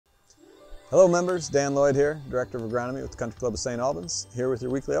Hello members, Dan Lloyd here, Director of Agronomy with the Country Club of St. Albans, here with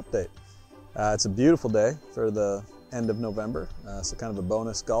your weekly update. It's a beautiful day for the end of November, so kind of a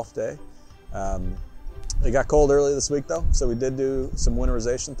bonus golf day. It got cold early this week though, so we did do some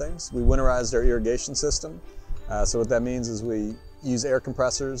winterization things. We winterized our irrigation system. So what that means is we use air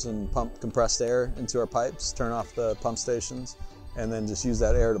compressors and pump compressed air into our pipes, turn off the pump stations, and then just use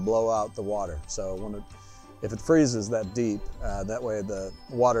that air to blow out the water. So if it freezes that deep, that way the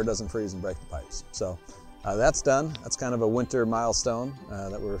water doesn't freeze and break the pipes. So that's done. That's kind of a winter milestone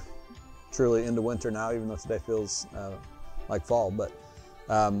that we're truly into winter now, even though today feels like fall.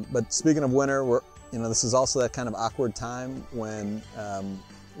 But speaking of winter, this is also that kind of awkward time when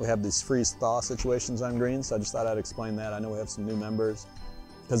we have these freeze-thaw situations on greens. So I just thought I'd explain that. I know we have some new members,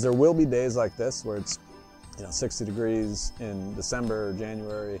 because there will be days like this where it's 60 degrees in December or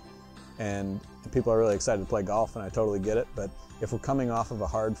January, and people are really excited to play golf, and I totally get it. But if we're coming off of a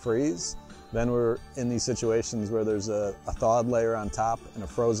hard freeze, then we're in these situations where there's a thawed layer on top and a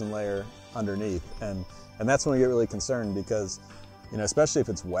frozen layer underneath, and that's when we get really concerned, because especially if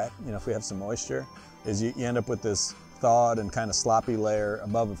it's wet, if we have some moisture, is you end up with this thawed and kind of sloppy layer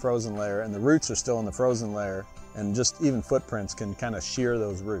above a frozen layer, and the roots are still in the frozen layer, and just even footprints can kind of shear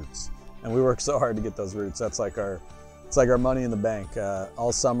those roots. And we work so hard to get those roots. That's like it's like our money in the bank.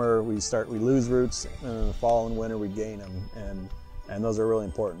 All summer we lose roots, and in the fall and winter we gain them, and those are really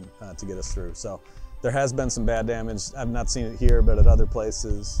important to get us through. So there has been some bad damage. I've not seen it here, but at other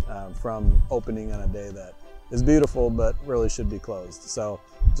places from opening on a day that is beautiful but really should be closed. So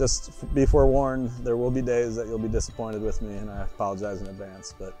just be forewarned, there will be days that you'll be disappointed with me, and I apologize in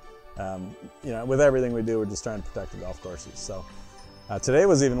advance. But with everything we do, we're just trying to protect the golf courses. So today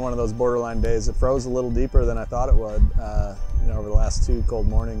was even one of those borderline days. It froze a little deeper than I thought it would, over the last 2 cold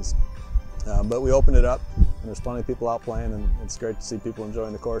mornings. But we opened it up, and there's plenty of people out playing, and it's great to see people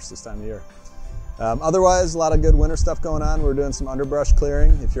enjoying the course this time of year. Otherwise, a lot of good winter stuff going on. We're doing some underbrush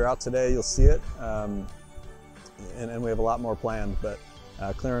clearing. If you're out today, you'll see it. And we have a lot more planned, but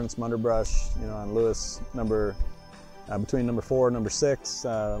clearing some underbrush, on Lewis between number 4 and number 6,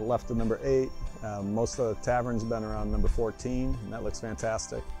 left of number 8. Most of the taverns have been around number 14, and that looks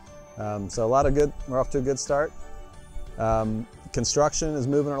fantastic. So we're off to a good start. Construction is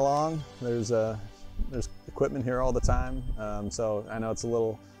moving along. There's equipment here all the time. So I know it's a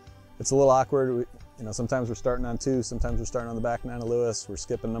little awkward. Sometimes we're starting on 2, sometimes we're starting on the back 9 of Lewis. We're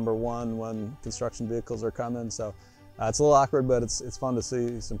skipping number 1 when construction vehicles are coming. So it's a little awkward, but it's fun to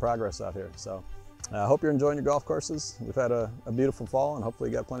see some progress out here. So I hope you're enjoying your golf courses. We've had a beautiful fall, and hopefully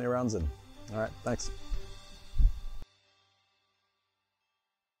you got plenty of rounds in. All right, thanks.